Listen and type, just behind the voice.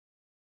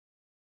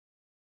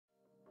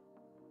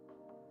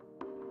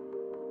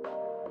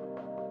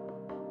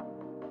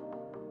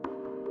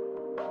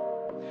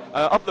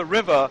Up the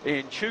river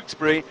in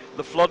Tewkesbury,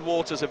 the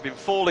floodwaters have been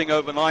falling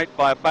overnight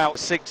by about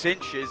 6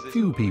 inches.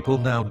 Few people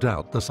now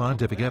doubt the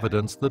scientific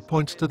evidence that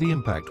points to the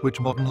impact which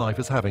modern life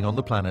is having on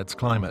the planet's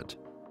climate.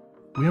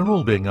 We are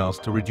all being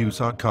asked to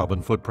reduce our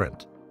carbon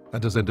footprint,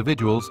 and as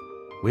individuals,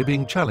 we're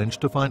being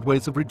challenged to find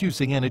ways of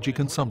reducing energy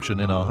consumption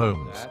in our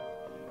homes.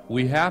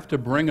 We have to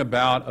bring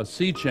about a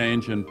sea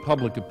change in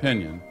public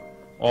opinion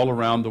all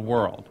around the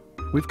world.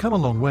 We've come a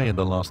long way in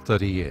the last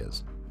 30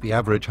 years. The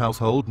average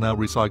household now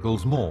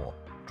recycles more,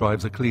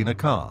 drives a cleaner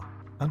car,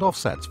 and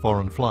offsets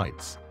foreign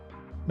flights.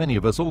 Many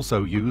of us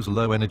also use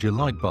low-energy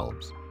light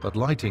bulbs, but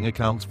lighting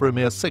accounts for a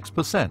mere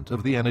 6%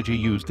 of the energy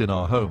used in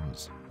our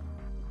homes.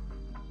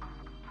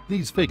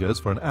 These figures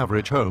for an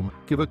average home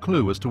give a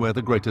clue as to where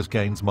the greatest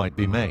gains might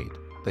be made.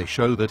 They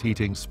show that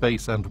heating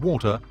space and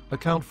water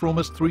account for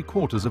almost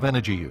 3/4 of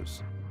energy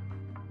use.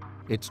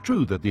 It's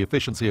true that the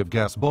efficiency of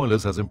gas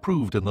boilers has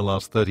improved in the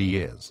last 30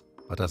 years,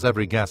 but as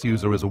every gas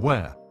user is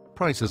aware,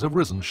 prices have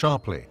risen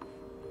sharply.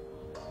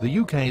 The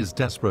UK is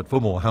desperate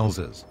for more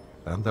houses,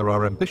 and there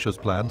are ambitious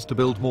plans to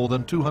build more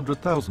than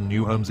 200,000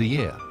 new homes a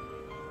year.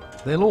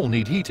 They'll all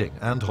need heating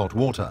and hot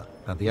water,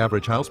 and the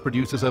average house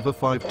produces over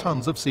 5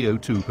 tons of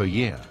CO2 per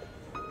year.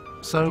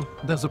 So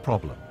there's a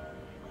problem.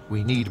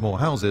 We need more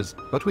houses,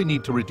 but we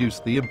need to reduce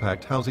the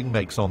impact housing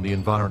makes on the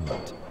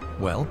environment.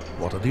 Well,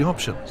 what are the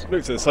options?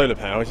 Looked at the solar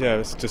power, yeah,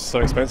 it's just so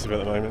expensive at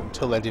the moment.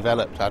 Until they're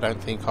developed, I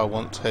don't think I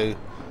want to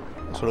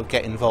sort of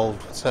get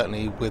involved,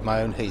 certainly with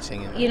my own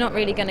heating. You're not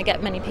really going to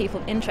get many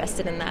people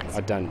interested in that. I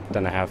don't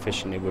know how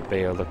efficient it would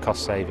be or the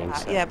cost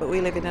savings. Yeah, but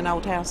we live in an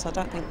old house. I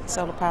don't think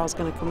solar power is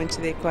going to come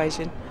into the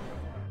equation.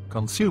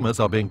 Consumers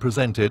are being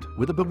presented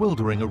with a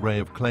bewildering array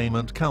of claim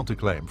and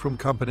counterclaim from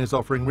companies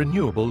offering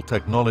renewable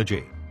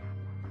technology.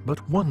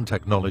 But one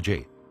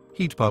technology,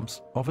 heat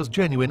pumps, offers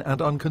genuine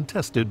and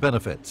uncontested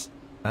benefits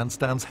and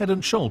stands head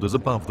and shoulders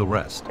above the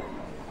rest.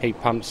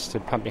 Heat pumps to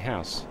pump your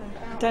house?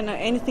 Don't know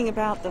anything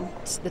about them.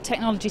 The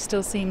technology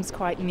still seems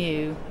quite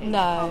new. No,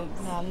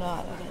 I don't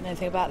know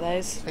anything about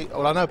those.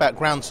 Well, I know about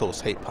ground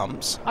source heat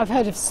pumps. I've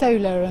heard of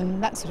solar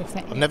and that sort of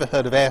thing. I've never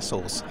heard of air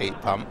source heat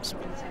pumps.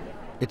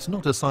 It's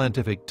not a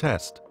scientific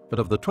test, but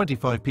of the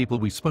 25 people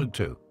we spoke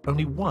to,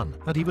 only one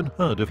had even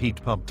heard of heat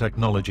pump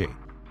technology,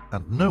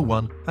 and no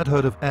one had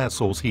heard of air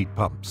source heat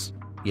pumps.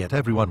 Yet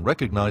everyone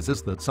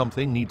recognises that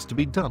something needs to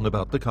be done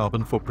about the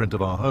carbon footprint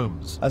of our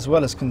homes. As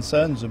well as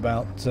concerns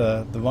about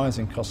the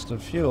rising cost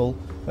of fuel,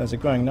 there's a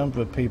growing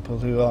number of people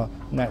who are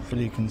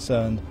naturally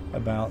concerned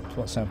about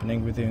what's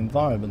happening with the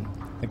environment.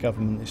 The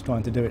government is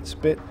trying to do its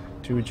bit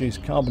to reduce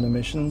carbon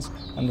emissions,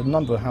 and a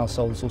number of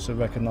households also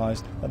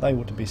recognise that they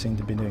ought to be seen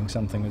to be doing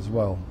something as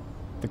well.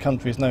 The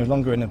country is no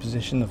longer in a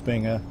position of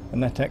being a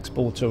net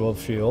exporter of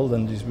fuel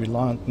and is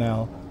reliant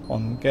now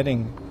on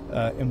getting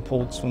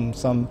imports from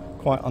some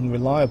quite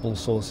unreliable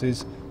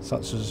sources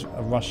such as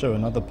Russia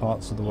and other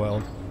parts of the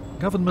world.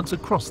 Governments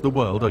across the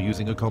world are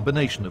using a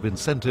combination of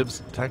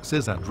incentives,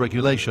 taxes and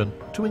regulation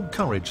to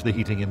encourage the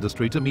heating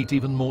industry to meet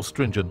even more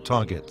stringent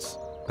targets.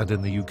 And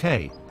in the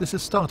UK, this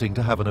is starting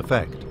to have an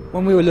effect.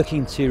 When we were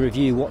looking to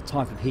review what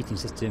type of heating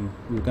system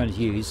we were going to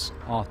use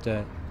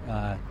after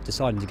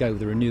deciding to go with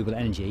the renewable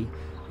energy,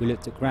 we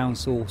looked at ground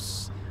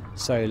source,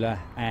 solar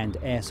and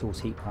air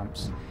source heat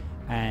pumps.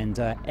 And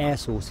air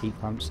source heat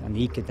pumps and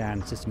the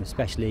Ecodan system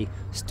especially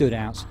stood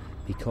out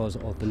because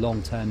of the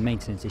long-term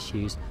maintenance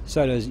issues.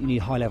 Solars, you need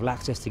high-level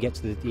access to get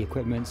to the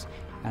equipment,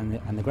 and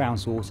the ground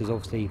source is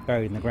obviously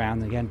buried in the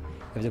ground. Again,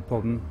 if there's a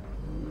problem,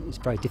 it's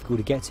very difficult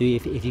to get to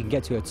if you can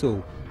get to it at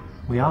all.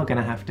 We are going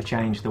to have to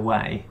change the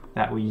way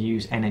that we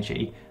use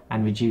energy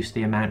and reduce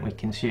the amount we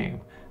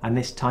consume, and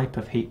this type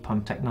of heat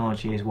pump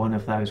technology is one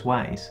of those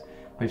ways.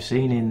 We've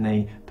seen in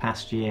the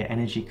past year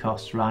energy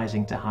costs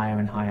rising to higher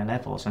and higher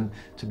levels, and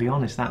to be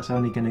honest, that's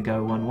only going to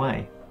go one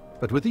way.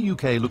 But with the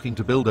UK looking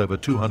to build over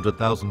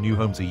 200,000 new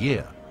homes a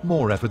year,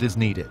 more effort is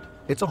needed.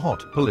 It's a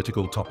hot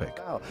political topic.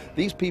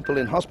 These people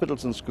in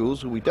hospitals and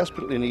schools who we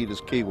desperately need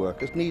as key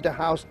workers need a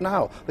house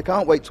now. They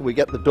can't wait till we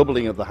get the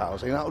doubling of the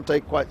housing. That'll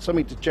take quite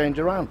something to change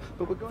around.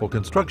 For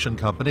construction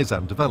companies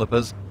and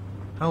developers,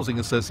 housing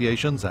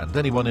associations and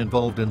anyone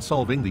involved in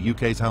solving the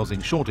UK's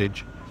housing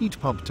shortage, heat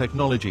pump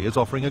technology is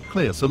offering a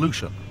clear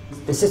solution.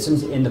 The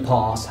systems in the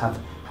past have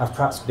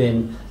perhaps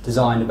been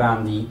designed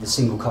around the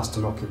single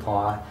customer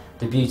occupier.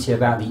 The beauty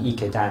about the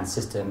Ecodan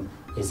system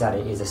is that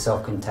it is a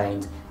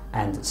self-contained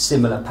and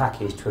similar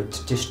package to a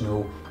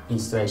traditional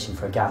installation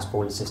for a gas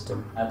boiler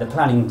system. The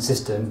planning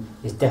system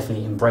is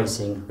definitely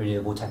embracing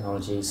renewable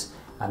technologies,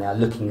 and they are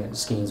looking at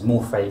schemes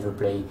more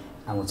favourably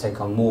and will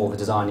take on more of the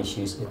design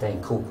issues if they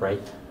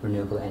incorporate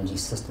renewable energy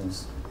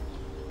systems.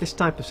 This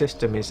type of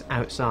system is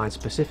outside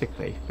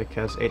specifically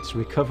because it's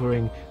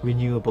recovering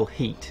renewable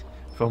heat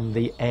from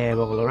the air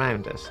all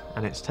around us,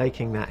 and it's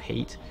taking that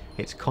heat,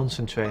 it's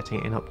concentrating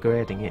it and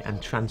upgrading it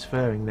and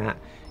transferring that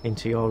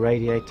into your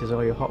radiators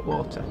or your hot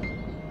water.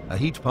 A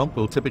heat pump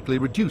will typically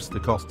reduce the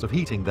costs of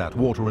heating that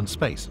water and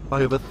space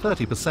by over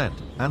 30%,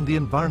 and the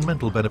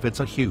environmental benefits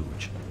are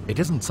huge. It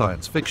isn't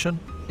science fiction,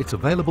 it's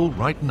available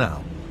right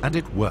now, and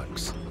it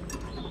works.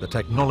 The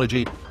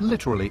technology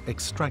literally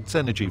extracts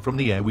energy from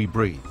the air we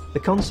breathe. The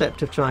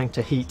concept of trying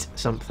to heat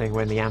something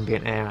when the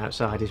ambient air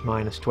outside is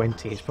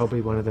 -20 is probably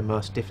one of the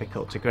most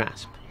difficult to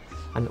grasp.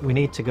 And we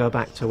need to go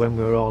back to when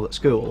we were all at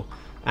school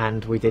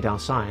and we did our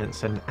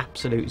science, and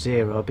absolute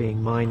zero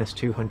being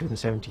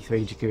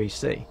 -273 degrees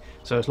C.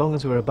 So as long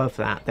as we're above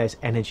that, there's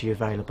energy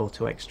available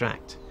to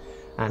extract.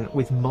 And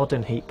with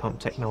modern heat pump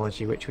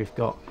technology, which we've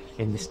got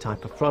in this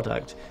type of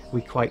product,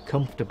 we quite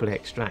comfortably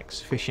extract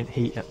sufficient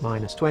heat at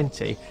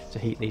 -20 to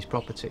heat these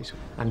properties.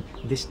 And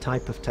this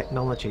type of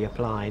technology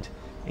applied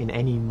in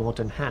any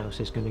modern house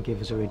is going to give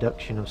us a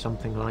reduction of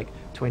something like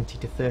 20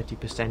 to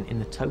 30% in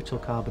the total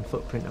carbon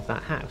footprint of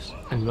that house,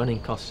 and running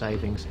cost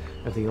savings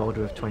of the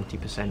order of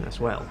 20% as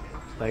well.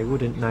 They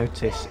wouldn't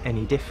notice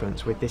any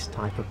difference with this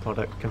type of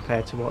product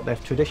compared to what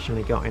they've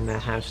traditionally got in their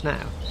house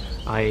now,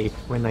 i.e.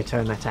 when they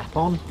turn their tap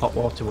on, hot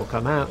water will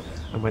come out,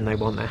 and when they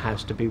want their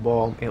house to be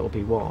warm, it'll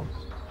be warm.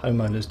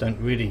 Homeowners don't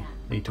really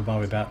need to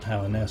worry about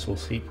how an air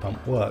source heat pump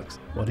works.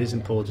 What is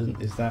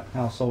important is that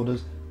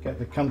householders get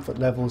the comfort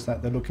levels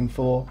that they're looking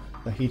for,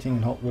 the heating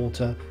and hot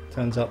water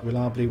turns up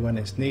reliably when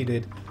it's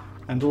needed,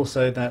 and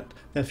also that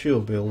their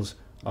fuel bills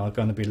are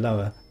going to be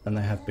lower than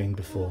they have been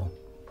before.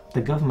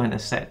 The government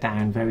has set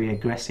down very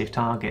aggressive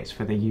targets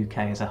for the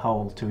UK as a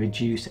whole to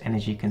reduce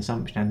energy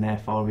consumption and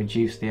therefore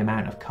reduce the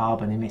amount of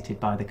carbon emitted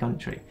by the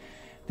country.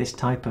 This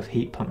type of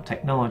heat pump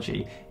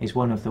technology is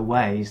one of the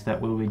ways that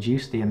will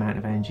reduce the amount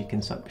of energy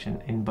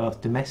consumption in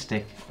both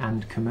domestic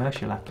and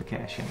commercial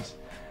applications.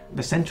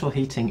 The central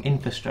heating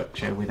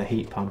infrastructure with a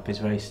heat pump is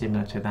very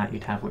similar to that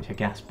you'd have with a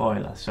gas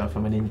boiler, so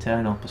from an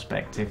internal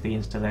perspective the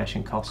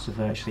installation costs are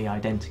virtually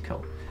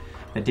identical.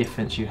 The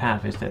difference you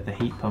have is that the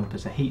heat pump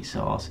as a heat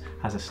source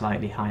has a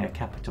slightly higher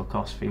capital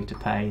cost for you to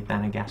pay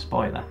than a gas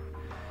boiler.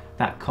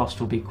 That cost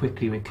will be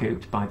quickly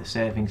recouped by the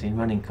savings in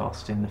running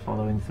costs in the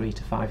following 3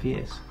 to 5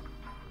 years.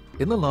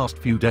 In the last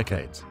few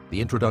decades,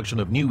 the introduction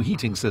of new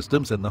heating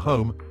systems in the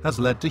home has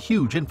led to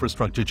huge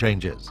infrastructure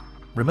changes.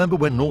 Remember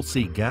when North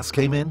Sea gas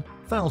came in?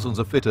 Thousands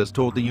of fitters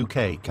toured the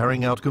UK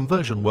carrying out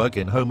conversion work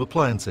in home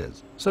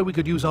appliances so we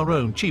could use our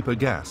own cheaper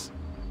gas.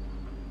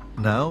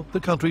 Now the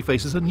country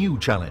faces a new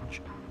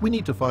challenge. We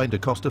need to find a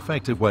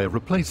cost-effective way of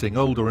replacing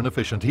older and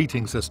efficient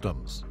heating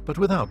systems, but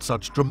without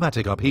such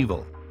dramatic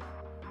upheaval.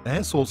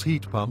 Air source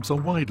heat pumps are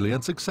widely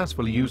and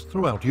successfully used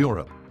throughout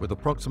Europe, with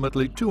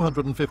approximately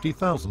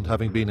 250,000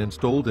 having been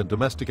installed in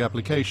domestic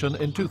application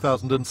in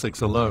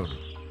 2006 alone.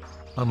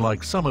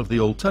 Unlike some of the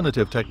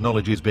alternative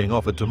technologies being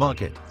offered to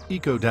market,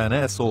 Ecodan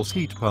air source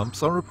heat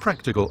pumps are a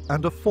practical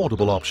and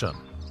affordable option.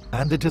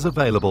 And it is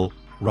available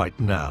right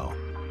now.